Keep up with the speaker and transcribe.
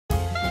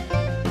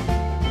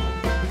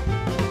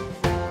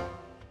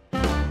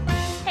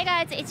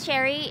it's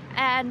Sherry,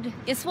 and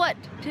guess what?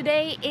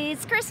 Today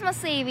is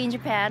Christmas Eve in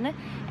Japan,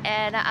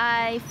 and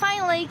I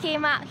finally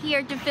came out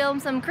here to film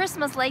some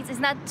Christmas lights. It's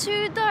not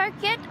too dark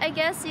yet, I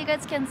guess you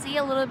guys can see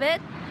a little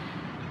bit.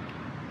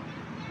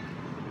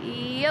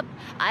 Yep,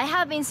 I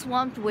have been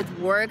swamped with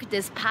work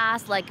this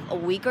past like a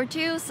week or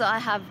two, so I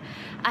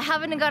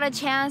haven't got a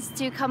chance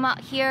to come out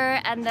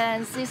here and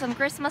then see some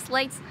Christmas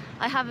lights.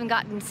 I haven't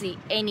gotten to see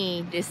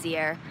any this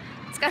year.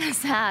 It's kind of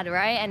sad,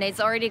 right? And it's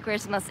already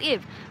Christmas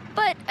Eve,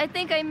 but I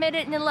think I made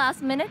it in the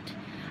last minute,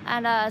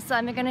 and so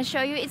I'm gonna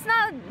show you. It's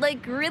not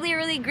like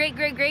really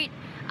great.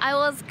 I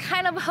was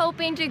kind of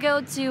hoping to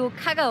go to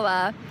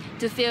Kagawa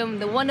to film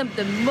one of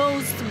the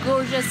most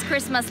gorgeous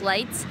Christmas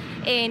lights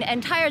in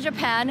entire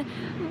Japan,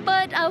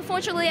 but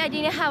unfortunately I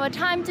didn't have a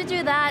time to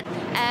do that.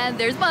 And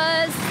there's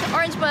Buzz,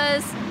 Orange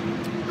Buzz,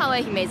 how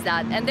he makes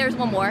that, and there's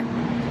one more.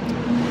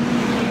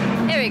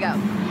 There we go.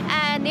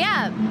 And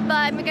yeah,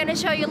 but I'm gonna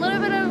show you a little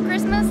bit of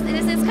Christmas.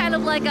 This is kind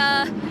of like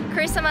a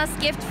Christmas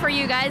gift for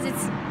you guys.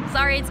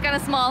 Sorry it's kind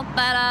of small,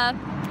 but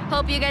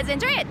hope you guys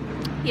enjoy it.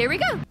 Here we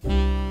go.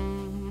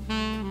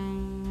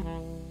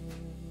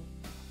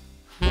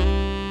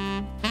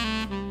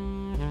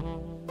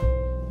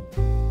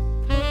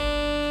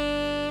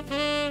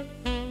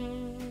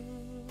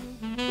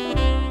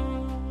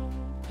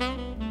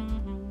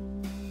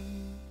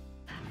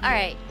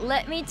 Alright,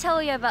 let me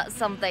tell you about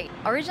something.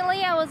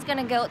 Originally I was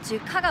gonna go to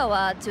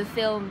Kagawa to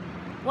film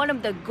one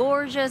of the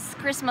gorgeous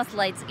Christmas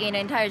lights in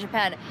entire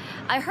Japan.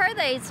 I heard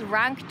that it's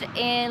ranked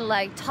in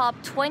like top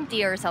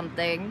 20 or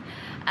something,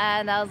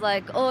 and I was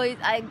like, oh,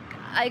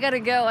 I gotta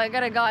go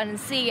and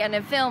see and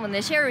then film and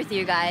then share with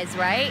you guys,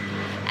 right?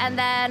 And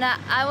then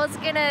I was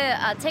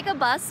gonna take a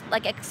bus,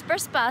 like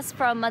express bus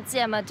from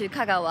Matsuyama to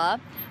Kagawa,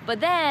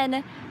 but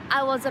then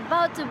I was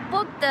about to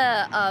book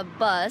the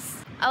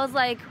bus. I was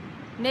like,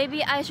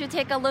 maybe I should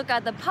take a look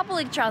at the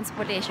public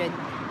transportation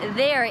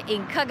there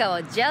in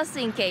Kagawa just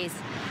in case.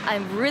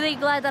 I'm really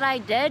glad that I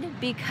did,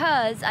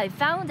 because I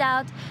found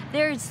out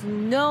there's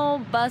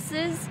no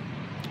buses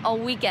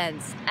on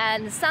weekends,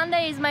 and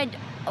Sunday is my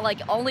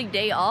like only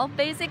day off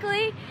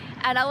basically,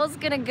 and I was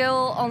gonna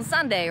go on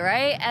Sunday,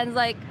 right? And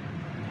like,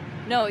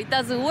 no, it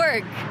doesn't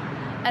work.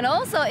 And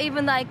also,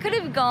 even though I could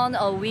have gone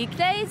on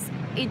weekdays,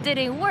 it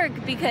didn't work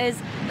because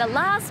the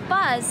last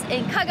bus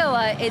in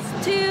Kagawa is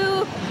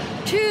 2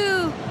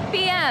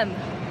 p.m.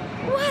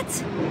 What?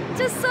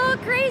 Just so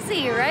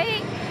crazy,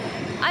 right?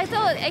 I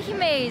thought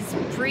Ehime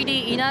is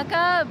pretty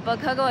inaka, but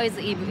Kagawa is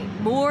even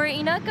more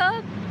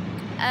inaka.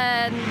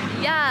 And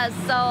yeah,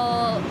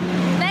 so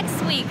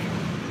next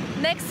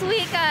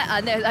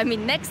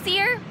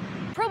year,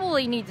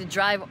 probably need to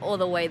drive all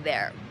the way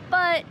there.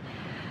 But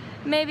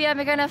maybe I'm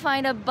gonna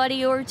find a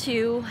buddy or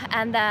two,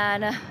 and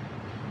then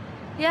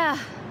yeah,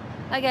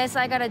 I guess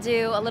I gotta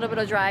do a little bit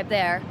of drive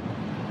there.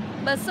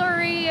 But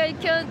sorry, I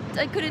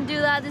couldn't do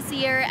that this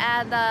year,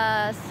 and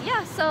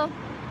yeah, so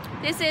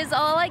this is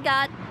all I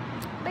got.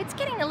 But it's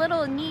getting a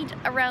little neat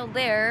around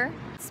there.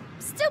 It's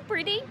still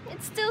pretty.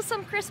 It's still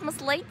some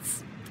Christmas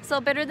lights, so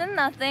better than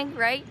nothing,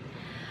 right?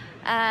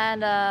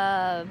 And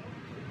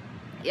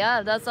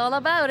yeah, that's all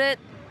about it.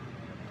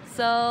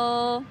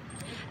 So,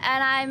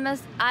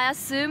 and I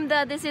assume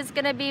that this is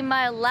gonna be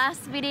my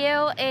last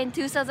video in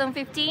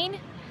 2015.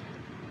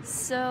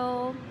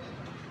 So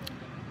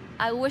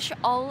I wish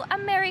all a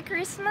Merry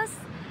Christmas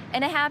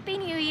and a Happy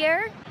New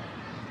Year.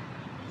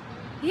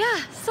 Yeah,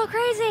 so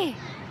crazy.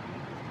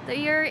 The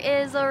year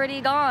is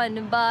already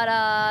gone,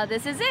 but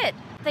this is it.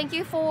 Thank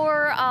you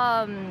for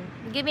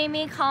giving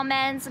me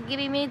comments,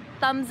 giving me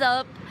thumbs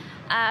up,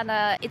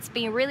 and it's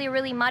been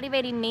really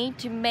motivating me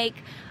to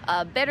make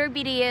better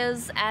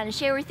videos and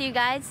share with you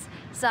guys.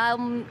 So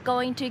I'm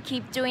going to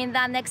keep doing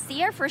that next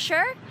year for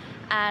sure.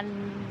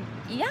 And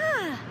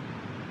yeah,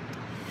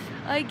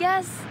 I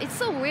guess it's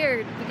so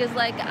weird because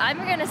like I'm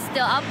gonna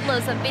still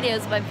upload some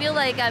videos, but I feel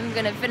like I'm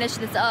gonna finish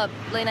this up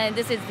and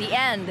this is the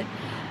end.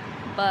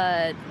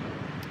 But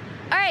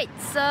alright,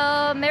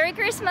 so Merry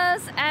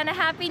Christmas and a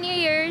Happy New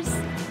Year's.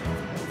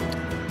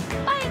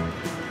 Bye!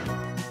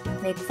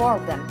 Make 4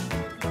 of them.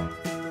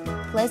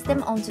 Place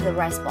them onto the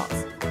rice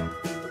balls.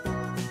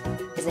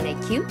 Isn't it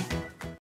cute?